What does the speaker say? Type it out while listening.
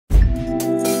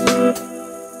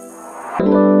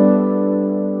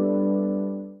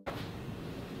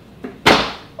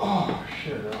Oh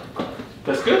shit.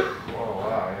 That's good? Oh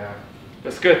wow, yeah.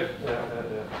 That's good. Yeah.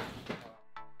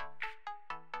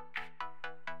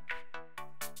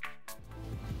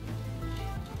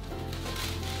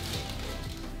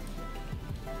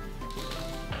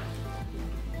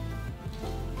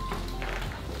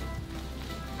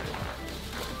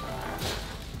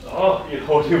 Oh, you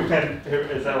hold your pen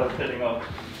as I was setting up.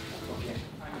 Okay,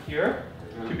 I'm here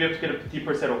to be able to get a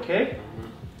deeper set, okay?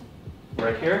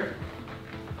 Right here.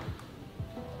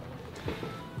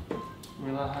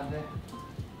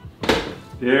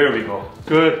 There we go.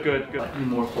 Good.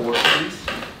 More forward, please.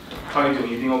 How are you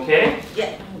doing? You doing okay?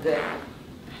 Yeah, I'm good.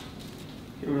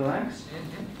 You relax.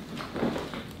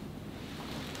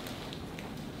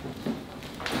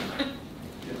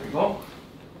 There we go.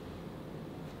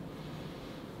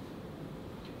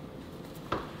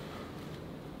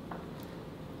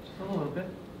 Just a little bit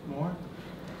more.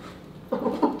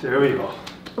 There we go.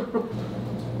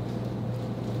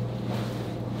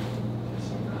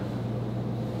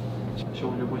 다시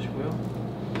올려보시고요.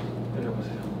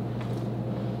 내려보세요.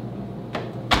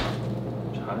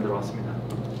 잘 들어왔습니다.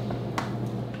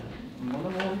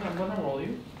 I'm gonna roll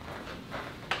you.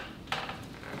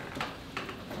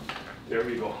 There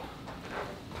we go.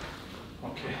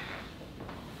 Okay.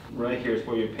 Right here is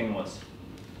where your pain was.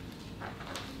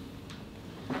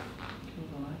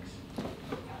 Relax.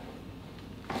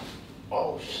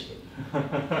 Oh shit.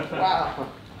 Wow.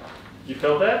 You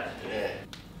felt that? Yeah.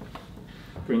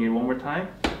 Bring it one more time.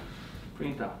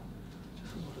 Bring it down.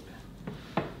 Just a little bit.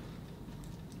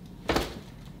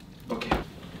 Okay.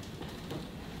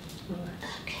 Relax.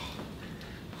 Okay.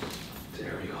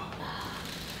 There we go.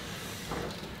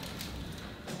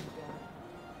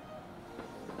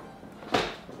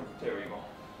 There we go.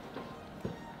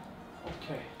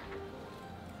 Okay.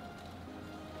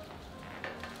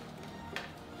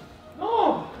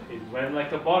 Oh, it went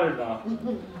like a butter now.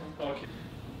 Okay.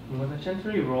 I'm gonna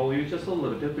gently roll you just a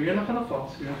little bit, but you're not gonna fall,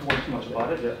 so you don't have to worry too much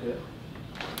about it. Yeah.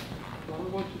 So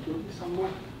I'm going to do this some more.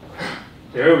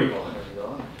 There we go.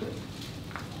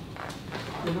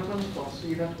 You're not gonna fall, so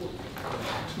you don't have to worry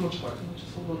too much about it.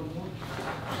 Just a little more.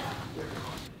 There we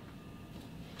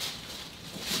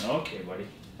go. Okay, buddy.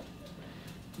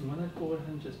 I'm gonna go ahead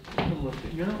and just a little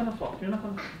bit. You're not gonna fall. You don't have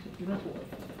to worry.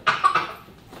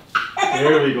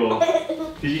 There we go.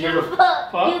 Did you hear the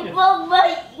pop? You broke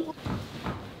my.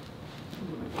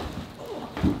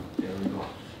 There we go.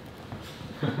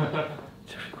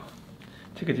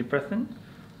 Take a deep breath in.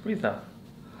 Breathe out.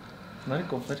 Let it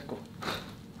go.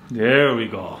 There we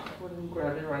go. Go ahead and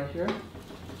grab it right here.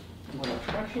 I'm gonna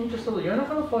traction just a little. You're not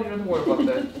gonna fall. You don't have to worry about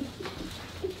that.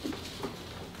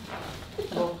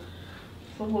 So,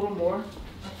 just a little more.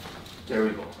 There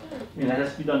we go. And that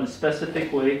has to be done in a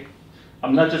specific way.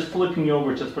 I'm not just flipping you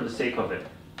over just for the sake of it.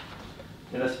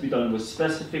 It has to be done with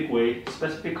specific way,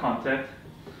 specific contact,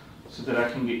 so that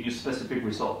I can get you specific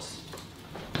results.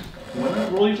 I'm gonna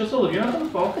roll you just a little. You're not gonna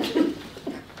fall.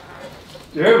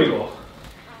 There we go.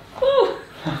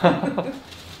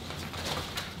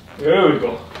 There we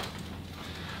go.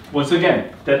 Once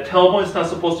again, that tailbone is not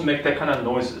supposed to make that kind of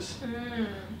noises.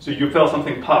 So you felt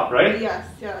something pop, right? Yes.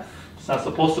 It's not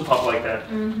supposed to pop like that.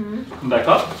 Mm-hmm. Come back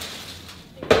up.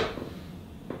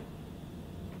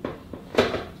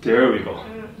 There we go.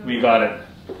 Mm-hmm. We got it.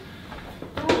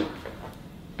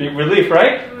 Big relief,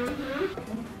 right? Mm-hmm.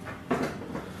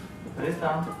 Put it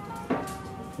down.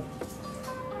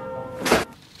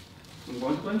 I'm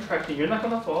going to go and track you. You're not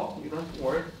going to fall. You don't have to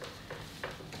worry.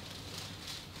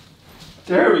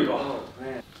 There we go. Oh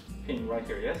man. Pain right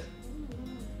here, yes?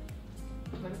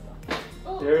 Put it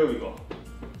down. There we go.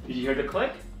 Did you hear the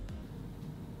click?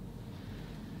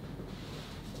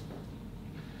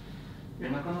 You're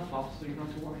not going to fall, so you don't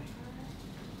have to worry.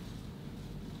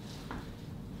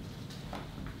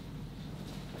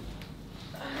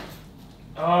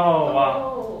 Oh, wow.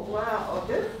 Oh, wow.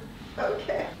 This?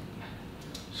 Okay.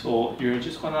 So you're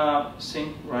just gonna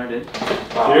sink right in.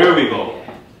 There we go.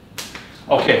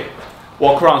 Okay,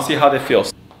 walk around, see how that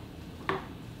feels. There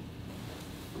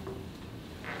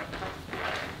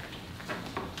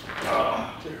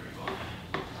we go.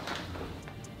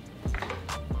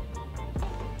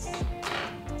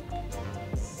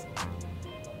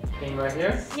 Pain right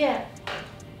here? Yeah.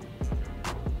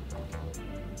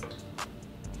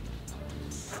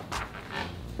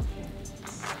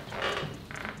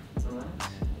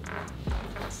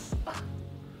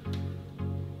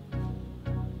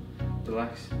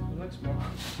 Relax. Relax more.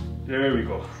 There we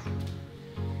go.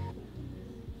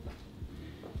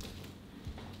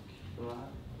 Relax.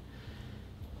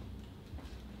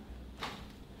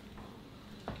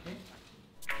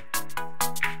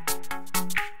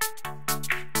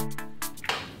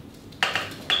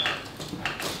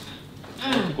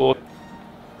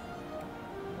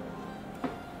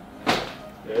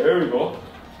 There we go.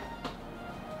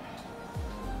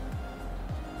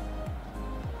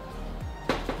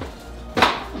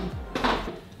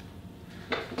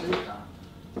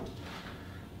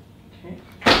 Okay.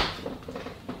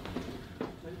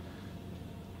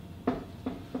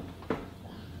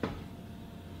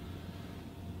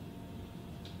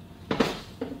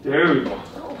 There we go.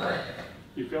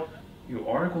 You feel? You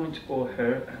are going to go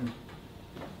ahead and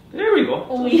there we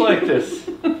go. Just like this.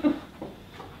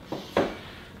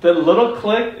 The little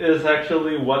click is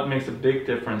actually what makes a big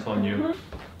difference on you.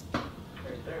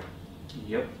 Right there.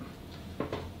 Yep.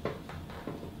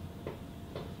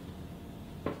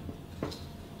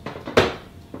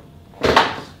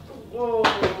 Whoa.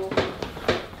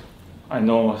 I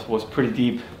know it was pretty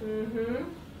deep. Mm-hmm.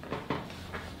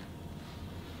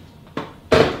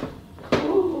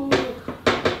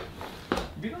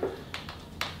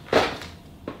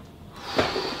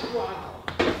 Wow.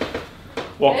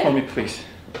 Walk for me, please.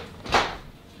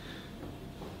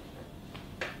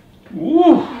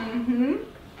 Ooh. Mm-hmm.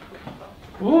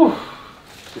 Ooh.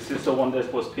 This is the one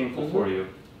that was painful for you.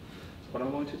 What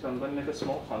I'm going to do, I'm going to make a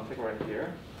small contact right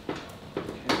here.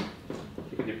 Okay.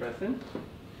 Take a deep breath in.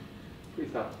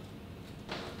 Breathe out.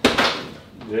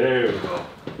 There we go.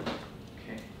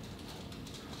 Okay.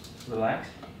 Relax.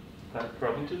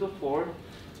 Drop into the floor.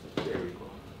 There we go.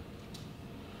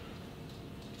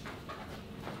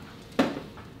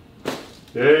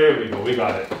 There we go. We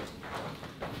got it.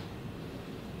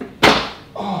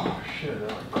 Oh shit, that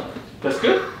was close. That's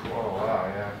good? Oh wow,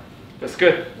 yeah. That's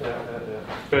good. Yeah.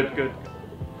 Good, good.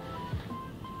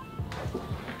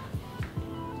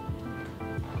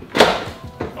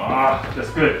 Ah,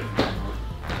 that's good.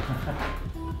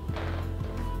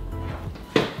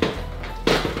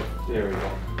 There we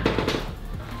go.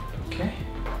 Okay.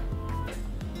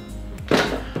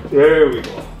 There we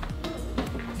go.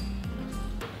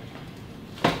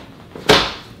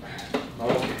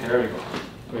 Okay, there we go.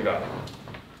 We got it.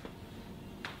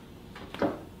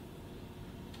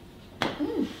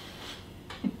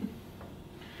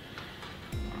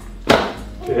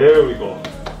 There we go.